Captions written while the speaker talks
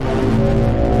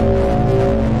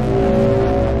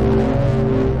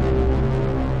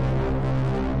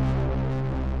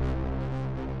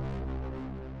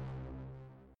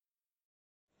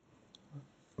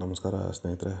ನಮಸ್ಕಾರ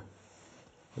ಸ್ನೇಹಿತರೆ,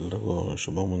 ಎಲ್ರಿಗೂ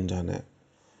ಶುಭ ಮುಂಜಾನೆ.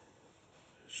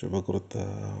 ಶುಭಕೃತ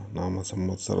ನಾಮ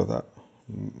ಸಂವತ್ಸರದ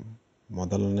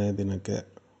ಮೊದಲನೇ ದಿನಕ್ಕೆ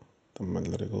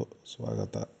ತಮ್ಮೆಲ್ಲರಿಗೂ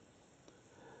ಸ್ವಾಗತ.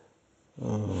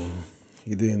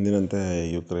 ಇದು ಎಂದಿನಂತೆ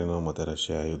ಯುಕ್ರೇನು ಮತ್ತು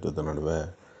ರಷ್ಯಾ ಯುದ್ಧದ ನಡುವೆ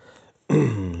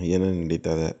ಏನೇನು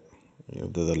ನಡೀತಾ ಇದೆ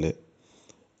ಯುದ್ಧದಲ್ಲಿ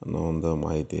ಅನ್ನೋ ಒಂದು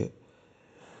ಮಾಹಿತಿ.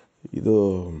 ಇದು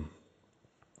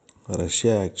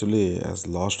Russia actually has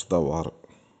last the war.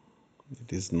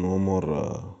 It is no more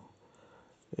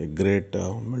a great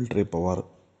military power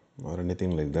or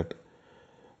anything like that.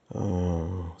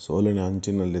 ಸೋಲಿನ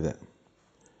ಅಂಚಿನಲ್ಲಿದೆ.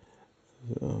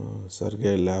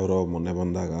 ಸರ್ಗೆ ಲ್ಯಾವ್ರೋವ್ ಮೊನ್ನೆ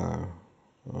ಬಂದಾಗ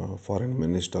ಫಾರಿನ್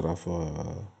ಮಿನಿಸ್ಟರ್ ಆಫ್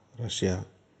ರಷ್ಯಾ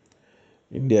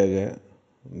ಇಂಡಿಯಾಗೆ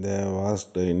they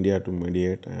ವಾಸ್ಡ್ India to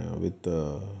mediate with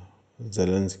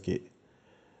Zelensky.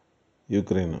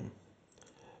 Ukraine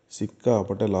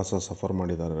ಸಿಕ್ಕಾಪಟ್ಟೆ ಲಾಸಸ್ ಸಫರ್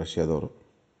ಮಾಡಿದ್ದಾರೆ ರಷ್ಯಾದವರು.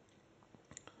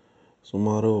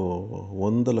 ಸುಮಾರು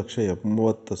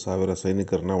 1,80,000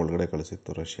 ಸೈನಿಕರನ್ನ ಒಳಗಡೆ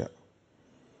ಕಳಿಸಿತ್ತು Russia.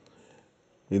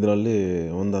 ಇದರಲ್ಲಿ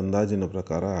ಒಂದು ಅಂದಾಜಿನ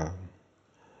ಪ್ರಕಾರ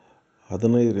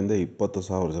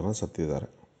 15,000-20,000 ಜನ ಸತ್ತಿದ್ದಾರೆ.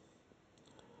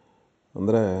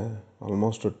 ಅಂದರೆ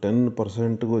ಆಲ್ಮೋಸ್ಟ್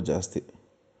 10%ಗೂ ಜಾಸ್ತಿ,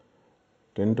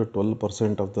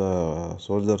 10-12% of the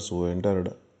soldiers who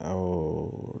entered have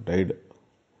died.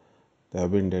 They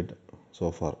have been dead so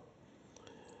for.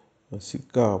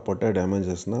 ಸಿಕ್ಕಾಪಟ್ಟೆ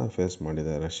ಡ್ಯಾಮೇಜಸ್ನ ಫೇಸ್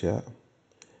ಮಾಡಿದೆ ರಷ್ಯಾ.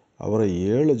 ಅವರ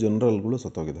 7 ಜನರಲ್ಗಳು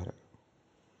ಸತ್ತೋಗಿದ್ದಾರೆ.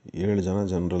 7 ಜನ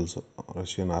ಜನರಲ್ಸು,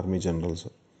 ರಷ್ಯನ್ ಆರ್ಮಿ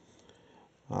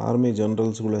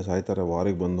ಜನರಲ್ಸ್ಗಳೇ ಸಾಯ್ತಾರೆ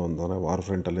ವಾರಿಗೆ ಬಂದು ಅಂತಂದರೆ. ವಾರ್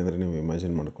ಫ್ರಂಟಲ್ಲಿ ಅಂದರೆ ನೀವು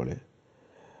ಇಮ್ಯಾಜಿನ್ ಮಾಡ್ಕೊಳ್ಳಿ.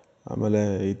 ಆಮೇಲೆ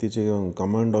ಇತ್ತೀಚೆಗೆ ಒಂದು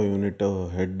ಕಮಾಂಡೋ ಯೂನಿಟ್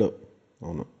ಹೆಡ್,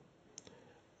 ಅವನು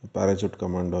ಪ್ಯಾರಾಚೂಟ್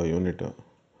ಕಮಾಂಡೋ ಯೂನಿಟ್,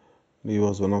 ಈ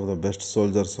was one of the best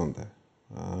soldiers ಅಂತೆ,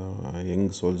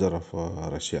 ಯಂಗ್ ಸೋಲ್ಜರ್ ಆಫ್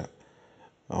ರಷ್ಯಾ.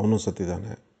 ಅವನು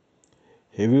ಸತ್ತಿದ್ದಾನೆ.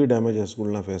 ಹೆವಿ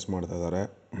ಡ್ಯಾಮೇಜಸ್ಗಳನ್ನ ಫೇಸ್ ಮಾಡ್ತಾ ಇದ್ದಾರೆ.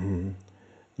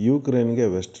 ಯುಕ್ರೇನ್ಗೆ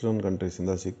ವೆಸ್ಟರ್ನ್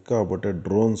ಕಂಟ್ರೀಸಿಂದ ಸಿಕ್ಕಾಪಟ್ಟೆ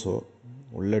ಡ್ರೋನ್ಸು,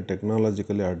 ಒಳ್ಳೆ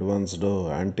ಟೆಕ್ನಾಲಜಿಕಲಿ ಅಡ್ವಾನ್ಸ್ಡು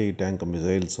ಆ್ಯಂಟಿ ಟ್ಯಾಂಕ್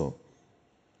ಮಿಸೈಲ್ಸು,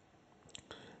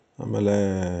 ಆಮೇಲೆ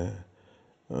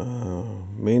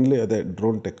ಮೇನ್ಲಿ ಅದೇ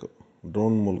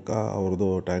ಡ್ರೋನ್ ಮೂಲಕ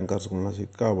ಅವ್ರದ್ದು ಟ್ಯಾಂಕರ್ಸ್ಗಳನ್ನ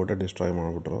ಸಿಕ್ಕಾಪಟ್ಟೆ ಡಿಸ್ಟ್ರಾಯ್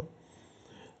ಮಾಡಿಬಿಟ್ರು.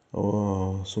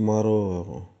 ಸುಮಾರು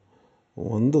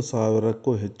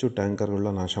 1,000ಕ್ಕೂ ಹೆಚ್ಚು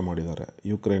ಟ್ಯಾಂಕರ್ಗಳನ್ನ ನಾಶ ಮಾಡಿದ್ದಾರೆ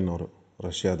ಯುಕ್ರೇನ್ನವರು,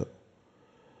 ರಷ್ಯಾದು.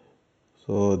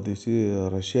 ಸೊ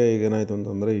ರಷ್ಯಾ ಈಗೇನಾಯಿತು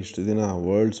ಅಂತಂದರೆ, ಇಷ್ಟು ದಿನ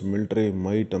ವರ್ಲ್ಡ್ಸ್ ಮಿಲ್ಟ್ರಿ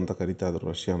ಮೈಟ್ ಅಂತ ಕರಿತಾಯಿದ್ರು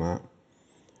ರಷ್ಯಾನ.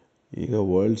 ಈಗ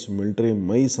ವರ್ಲ್ಡ್ಸ್ ಮಿಲ್ಟ್ರಿ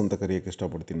ಮೈಸ್ ಅಂತ ಕರೆಯೋಕ್ಕೆ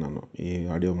ಇಷ್ಟಪಡ್ತೀನಿ ನಾನು ಈ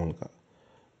ಆಡಿಯೋ ಮೂಲಕ.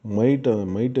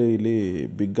 ಮೈಟ್ ಇಲ್ಲಿ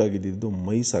ಬಿಗ್ ಆಗಿದ್ದು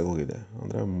ಮೈಸ್ ಆಗೋಗಿದೆ.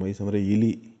 ಅಂದರೆ ಮೈಸ್ ಅಂದರೆ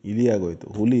ಇಲಿ ಆಗೋಯ್ತು.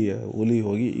 ಹುಲಿ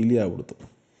ಹೋಗಿ ಇಲಿ ಆಗ್ಬಿಡ್ತು.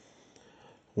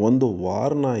 ಒಂದು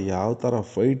ವಾರ್ನ ಯಾವ ಥರ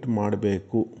ಫೈಟ್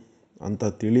ಮಾಡಬೇಕು ಅಂತ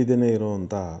ತಿಳಿದೇ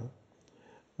ಇರೋವಂಥ,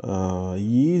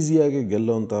 ಈಸಿಯಾಗಿ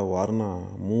ಗೆಲ್ಲೋವಂಥ ವಾರ್ನ,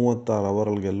 36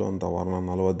 ಅವರಲ್ಲಿ ಗೆಲ್ಲೋವಂಥ ವಾರ್ನ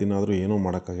 40 ದಿನ ಆದರೂ ಏನೂ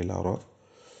ಮಾಡೋಕ್ಕಾಗಿಲ್ಲ ಅವರು.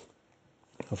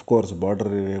 ಅಫ್ಕೋರ್ಸ್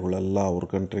ಬಾರ್ಡರ್ ಏರಿಯಾಗಳೆಲ್ಲ ಅವ್ರ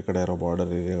ಕಂಟ್ರಿ ಕಡೆ ಇರೋ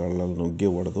ಬಾರ್ಡರ್ ಏರಿಯಾಗಳಲ್ಲಿ ನುಗ್ಗಿ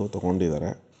ಹೊಡೆದು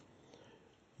ತೊಗೊಂಡಿದ್ದಾರೆ.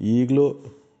 ಈಗಲೂ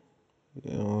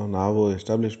ನಾವು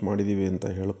ಎಸ್ಟಾಬ್ಲಿಷ್ ಮಾಡಿದ್ದೀವಿ ಅಂತ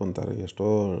ಹೇಳ್ಕೊತಾರೆ ಎಷ್ಟೋ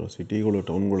ಸಿಟಿಗಳು,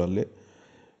 ಟೌನ್ಗಳಲ್ಲಿ.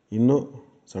 ಇನ್ನೂ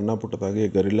ಸಣ್ಣ ಪುಟ್ಟದಾಗಿ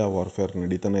ಗರಿಲ್ಲಾ ವಾರ್ಫೇರ್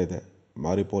ನಡೀತಾನೆ ಇದೆ.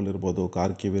 ಮಾರಿಪೋಲ್ ಇರ್ಬೋದು,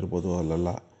 ಕಾರ್ಕಿವ್ ಇರ್ಬೋದು,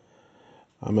 ಅಲ್ಲೆಲ್ಲ.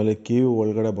 ಆಮೇಲೆ ಕೀವ್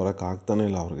ಒಳಗಡೆ ಬರೋಕ್ಕಾಗ್ತಾನೇ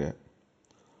ಇಲ್ಲ ಅವ್ರಿಗೆ.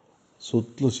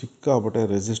 ಸುತ್ತಲೂ ಸಿಕ್ಕಾಪಟ್ಟೆ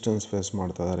ರೆಸಿಸ್ಟೆನ್ಸ್ ಫೇಸ್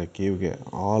ಮಾಡ್ತಾ ಇದ್ದಾರೆ ಕೀವ್ಗೆ,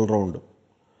 ಆಲ್ ರೌಂಡ್.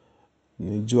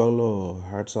 ನಿಜವಾಗ್ಲೂ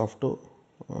hats off to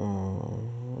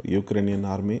Ukrainian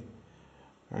army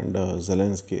and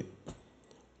Zelensky.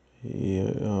 ಈ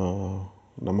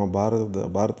ನಮ್ಮ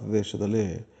ಭಾರತ ದೇಶದಲ್ಲಿ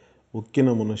ಉಕ್ಕಿನ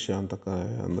ಮನುಷ್ಯ ಅಂತ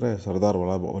ಅಂದರೆ ಸರ್ದಾರ್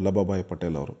ವಲ್ಲಭಭಾಯಿ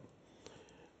ಪಟೇಲ್ ಅವರು.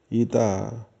 ಈತ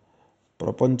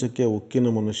ಪ್ರಪಂಚಕ್ಕೆ ಉಕ್ಕಿನ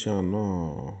ಮನುಷ್ಯ ಅನ್ನೋ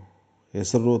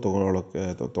ಹೆಸರು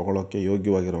ತಗೊಳ್ಳೋಕ್ಕೆ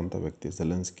ಯೋಗ್ಯವಾಗಿರುವಂಥ ವ್ಯಕ್ತಿ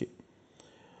ಜೆಲೆನ್ಸ್ಕಿ.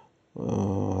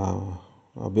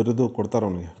 ಆ ಬಿರುದು ಕೊಡ್ತಾರೆ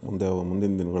ಅವನಿಗೆ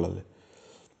ಮುಂದಿನ ದಿನಗಳಲ್ಲಿ.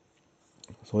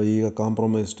 ಸೊ ಈಗ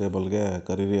ಕಾಂಪ್ರಮೈಸ್ ಟೇಬಲ್ಗೆ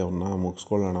ಕರೀರಿ, ಅವನ್ನ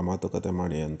ಮುಗಿಸ್ಕೊಳ್ಳೋಣ ಮಾತುಕತೆ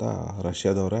ಮಾಡಿ ಅಂತ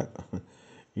ರಷ್ಯಾದವರೇ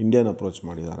ಇಂಡಿಯಾನ ಅಪ್ರೋಚ್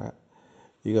ಮಾಡಿದ್ದಾರೆ.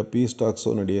 ಈಗ ಪೀಸ್ ಟಾಕ್ಸು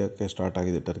ನಡೆಯೋಕ್ಕೆ ಸ್ಟಾರ್ಟ್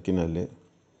ಆಗಿದೆ ಟರ್ಕಿನಲ್ಲಿ.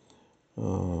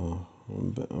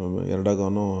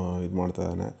 ಎರಡಗಾನು ಇದು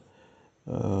ಮಾಡ್ತಾಯಿದ್ದಾನೆ.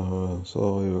 ಸೊ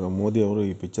ಇವಾಗ ಮೋದಿ ಅವರು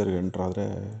ಈ ಪಿಕ್ಚರ್ಗೆ ಎಂಟ್ರಾದರೆ,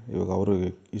 ಇವಾಗ ಅವರು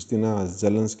ಇಷ್ಟು ದಿನ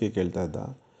ಜೆಲೆನ್ಸ್ಕಿ ಕೇಳ್ತಾ ಇದ್ದ,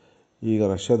 ಈಗ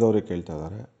ರಷ್ಯಾದವ್ರಿಗೆ ಕೇಳ್ತಾ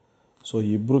ಇದ್ದಾರೆ. ಸೊ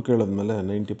ಇಬ್ಬರು ಕೇಳಿದ್ಮೇಲೆ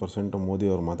 90%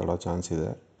 ಮೋದಿಯವ್ರು ಮಾತಾಡೋ ಚಾನ್ಸ್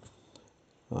ಇದೆ.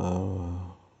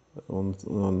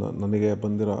 ನನಗೆ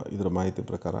ಬಂದಿರೋ ಇದರ ಮಾಹಿತಿ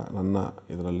ಪ್ರಕಾರ, ನನ್ನ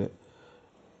ಇದರಲ್ಲಿ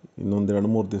ಇನ್ನೊಂದು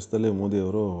 2-3 ದಿವಸದಲ್ಲಿ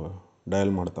ಮೋದಿಯವರು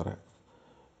ಡಯಲ್ ಮಾಡ್ತಾರೆ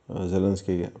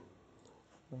ಜೆಲೆನ್ಸ್ಕಿಗೆ.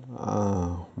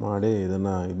 ಮಾಡಿ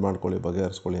ಇದನ್ನು ಮಾಡ್ಕೊಳ್ಳಿ,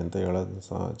 ಬಗೆಹರಿಸ್ಕೊಳ್ಳಿ ಅಂತ ಹೇಳೋದು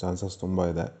ಚಾನ್ಸಸ್ ತುಂಬ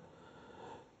ಇದೆ.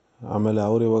 ಆಮೇಲೆ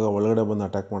ಅವರು ಇವಾಗ ಒಳಗಡೆ ಬಂದು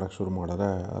ಅಟ್ಯಾಕ್ ಮಾಡೋಕ್ಕೆ ಶುರು ಮಾಡಿದ್ರೆ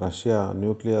ರಷ್ಯಾ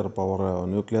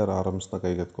ನ್ಯೂಕ್ಲಿಯರ್ ಆರ್ಮ್ಸ್ನ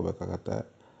ಕೈಗೆತ್ಕೋಬೇಕಾಗತ್ತೆ.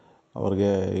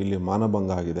 ಅವ್ರಿಗೆ ಇಲ್ಲಿ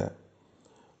ಮಾನಭಂಗ ಆಗಿದೆ.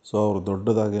 ಸೊ ಅವರು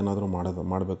ದೊಡ್ಡದಾಗಿ ಏನಾದರೂ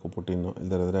ಮಾಡಬೇಕು ಪುಟಿನ್ನು,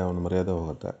 ಇಲ್ಲದಿದ್ದರೆ ಅವನ ಮರ್ಯಾದೆ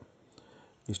ಹೋಗುತ್ತೆ.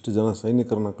 ಇಷ್ಟು ಜನ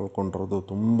ಸೈನಿಕರನ್ನ ಕಳ್ಕೊಂಡಿರೋದು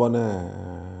ತುಂಬಾ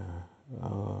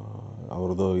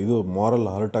ಅವ್ರದ್ದು ಇದು ಮಾರಲ್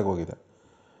ಹರ್ಟಾಗಿ ಹೋಗಿದೆ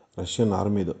ರಷ್ಯನ್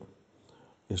ಆರ್ಮಿದು.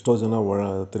 ಎಷ್ಟೋ ಜನ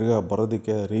ತಿರ್ಗಾ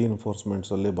ಬರೋದಕ್ಕೆ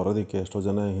ರೀಇನ್ಫೋರ್ಸ್ಮೆಂಟ್ಸಲ್ಲಿ ಬರೋದಕ್ಕೆ ಎಷ್ಟೋ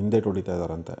ಜನ ಹಿಂದೆ ಹೊಡಿತಾ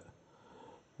ಇದ್ದಾರಂತೆ.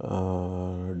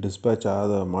 ಡಿಸ್ಪ್ಯಾಚ್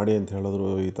ಮಾಡಿ ಅಂತ ಹೇಳಿದ್ರು.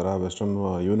 ಈ ಥರ ವೆಸ್ಟರ್ನ್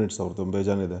ಯೂನಿಟ್ಸ್ ಅವ್ರದ್ದು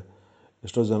ಬೇಜಾನಿದೆ.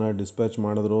 ಎಷ್ಟೋ ಜನ ಡಿಸ್ಪ್ಯಾಚ್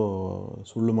ಮಾಡಿದ್ರು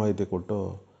ಸುಳ್ಳು ಮಾಹಿತಿ ಕೊಟ್ಟು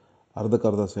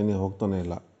ಅರ್ಧಕ್ಕರ್ಧ ಸೈನ್ಯ ಹೋಗ್ತಾನೆ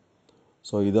ಇಲ್ಲ.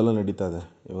 ಸೊ ಇದೆಲ್ಲ ನಡೀತಾ ಇದೆ.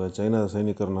 ಇವಾಗ ಚೈನಾದ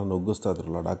ಸೈನಿಕರನ್ನ ನುಗ್ಗಿಸ್ತಾ ಇದ್ರು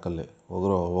ಲಡಾಖಲ್ಲಿ,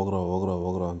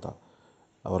 ಹೋಗ್ರೋ ಅಂತ.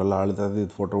 ಅವರೆಲ್ಲ ಆಳ್ತಾ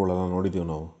ಇದ್ದಿದ್ದು ಫೋಟೋಗಳೆಲ್ಲ ನೋಡಿದ್ದೀವಿ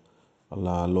ನಾವು.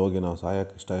 ಅಲ್ಲಿ ಹೋಗಿ ನಾವು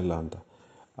ಸಾಯೋಕ್ಕೆ ಇಷ್ಟ ಇಲ್ಲ ಅಂತ.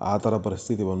 ಆ ಥರ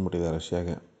ಪರಿಸ್ಥಿತಿ ಬಂದ್ಬಿಟ್ಟಿದೆ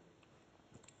ರಷ್ಯಾಗೆ.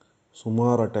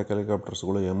 ಸುಮಾರು ಅಟ್ಯಾಕ್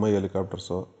ಹೆಲಿಕಾಪ್ಟರ್ಸ್ಗಳು Mi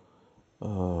ಹೆಲಿಕಾಪ್ಟರ್ಸು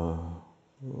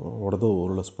ಹೊಡೆದು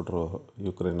ಉರುಳಿಸ್ಬಿಟ್ರು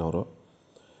ಯುಕ್ರೇನವರು.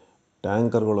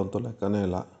 ಟ್ಯಾಂಕರ್ಗಳಂತೂ ಲೆಕ್ಕನೇ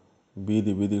ಇಲ್ಲ.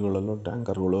 ಬೀದಿಗಳಲ್ಲೂ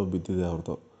ಟ್ಯಾಂಕರ್ಗಳು ಬಿದ್ದಿದೆ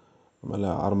ಅವ್ರದ್ದು. ಆಮೇಲೆ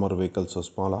armour vehicles,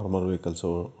 small armour vehicles,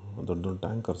 ದೊಡ್ಡ ದೊಡ್ಡ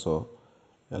ಟ್ಯಾಂಕರ್ಸು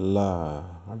ಎಲ್ಲ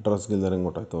ಅಡ್ರೆಸ್ಗಿಲ್ದಂಗೆ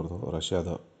ಹೊಟ್ಟೋಯ್ತು ಅವ್ರದ್ದು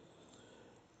ರಷ್ಯಾದು.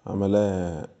 ಆಮೇಲೆ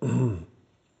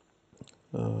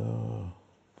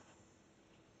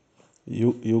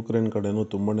ಯುಕ್ರೇನ್ ಕಡೆಯೂ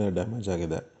ತುಂಬಾ ಡ್ಯಾಮೇಜ್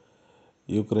ಆಗಿದೆ.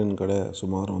 ಯುಕ್ರೇನ್ ಕಡೆ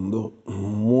ಸುಮಾರು ಒಂದು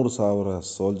 3,000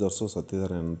 ಸೋಲ್ಜರ್ಸು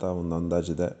ಸತ್ತಿದ್ದಾರೆ ಅಂತ ಒಂದು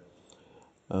ಅಂದಾಜಿದೆ.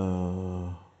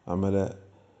 ಆಮೇಲೆ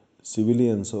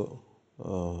ಸಿವಿಲಿಯನ್ಸು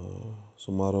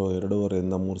ಸುಮಾರು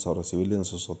 2,500 3,000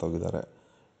 ಸಿವಿಲಿಯನ್ಸು ಸತ್ತೋಗಿದ್ದಾರೆ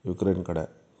ಯುಕ್ರೇನ್ ಕಡೆ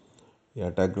ಈ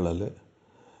ಅಟ್ಯಾಕ್ಗಳಲ್ಲಿ.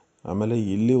 ಆಮೇಲೆ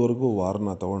ಇಲ್ಲಿವರೆಗೂ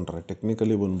ವಾರ್ನ ತೊಗೊಂಡ್ರೆ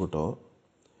ಟೆಕ್ನಿಕಲಿ ಬಂದ್ಬಿಟ್ಟು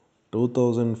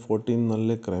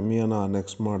 2014 ಕ್ರೈಮಿಯಾನ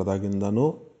ಅನೆಕ್ಸ್ ಮಾಡಿದಾಗಿಂದನೂ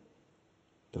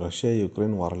ರಷ್ಯಾ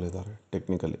ಯುಕ್ರೇನ್ ವಾರಲ್ಲಿದ್ದಾರೆ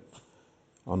ಟೆಕ್ನಿಕಲಿ.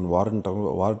 ಅವ್ನು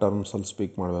ವಾರ್ ಟರ್ಮ್ಸಲ್ಲಿ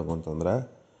ಸ್ಪೀಕ್ ಮಾಡಬೇಕು ಅಂತಂದರೆ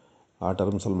ಆ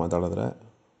ಟರ್ಮ್ಸಲ್ಲಿ ಮಾತಾಡಿದ್ರೆ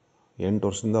 8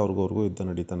 ವರ್ಷದಿಂದ ಅವ್ರಿಗೂ ಯುದ್ಧ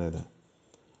ನಡೀತಾನೆ ಇದೆ.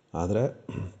 ಆದರೆ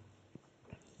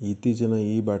ಇತ್ತೀಚಿನ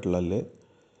ಈ ಬ್ಯಾಟ್ಲಲ್ಲಿ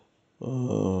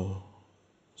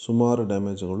ಸುಮಾರು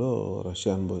ಡ್ಯಾಮೇಜ್ಗಳು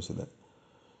ರಷ್ಯಾ ಅನುಭವಿಸಿದೆ.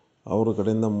 ಅವ್ರ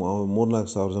ಕಡೆಯಿಂದ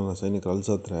 3-4 ಸಾವಿರ ಜನ ಸೈನಿಕರು ಅಲ್ಲಿ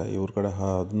ಸತ್ತರೆ ಇವ್ರ ಕಡೆ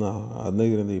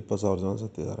 15,000-20,000 ಜನ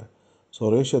ಸತ್ತಿದ್ದಾರೆ. ಸೊ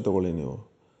ರೇಷ್ಯೋ ತೊಗೊಳ್ಳಿ ನೀವು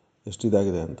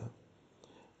ಎಷ್ಟಿದಾಗಿದೆ ಅಂತ.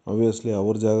 ಆಬ್ವಿಯಸ್ಲಿ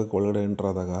ಅವ್ರ ಜಾಗಕ್ಕೆ ಒಳಗಡೆ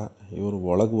ಎಂಟ್ರಾದಾಗ ಇವರು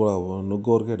ಒಳಗೆ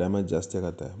ನುಗ್ಗೋರಿಗೆ ಡ್ಯಾಮೇಜ್ ಜಾಸ್ತಿ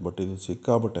ಆಗುತ್ತೆ. ಬಟ್ ಇದು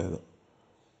ಸಿಕ್ಕಾಪಟ್ಟೆ,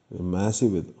 ಇದು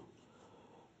ಮ್ಯಾಸಿವ್ ಇದು.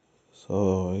 ಸೊ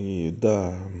ಈ ಯುದ್ಧ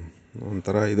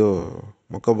ಒಂಥರ ಇದು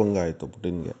ಮುಖಭಂಗ ಆಯಿತು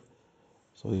ಪುಟಿನ್ಗೆ.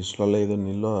 ಸೊ ಇಷ್ಟರಲ್ಲೇ ಇದು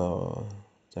ನಿಲ್ಲೋ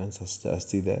ಚಾನ್ಸಸ್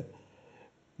ಜಾಸ್ತಿ ಇದೆ.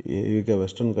 ಈಗ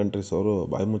ವೆಸ್ಟರ್ನ್ ಕಂಟ್ರೀಸ್ ಅವರು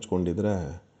ಬಾಯಿ ಮುಚ್ಕೊಂಡಿದ್ರೆ,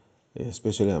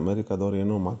 ಎಸ್ಪೆಷಲಿ ಅಮೇರಿಕಾದವ್ರು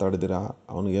ಏನೂ ಮಾತಾಡಿದಿರ,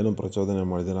 ಅವನಿಗೇನು ಪ್ರಚೋದನೆ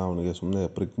ಮಾಡಿದಿರ, ಅವನಿಗೆ ಸುಮ್ಮನೆ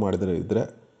ಪ್ರಿಕ್ ಮಾಡಿದರೆ ಇದ್ದರೆ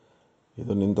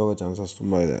ಇದು ನಿಂತೋಗೋ ಚಾನ್ಸಸ್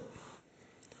ತುಂಬ ಇದೆ.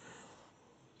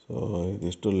 ಸೊ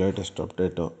ಇದಿಷ್ಟು ಲೇಟೆಸ್ಟ್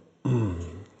ಅಪ್ಡೇಟು.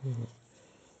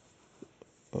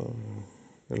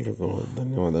 ಎಲ್ರಿಗೂ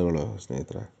ಧನ್ಯವಾದಗಳು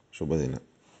ಸ್ನೇಹಿತರೆ. ಶುಭ ದಿನ.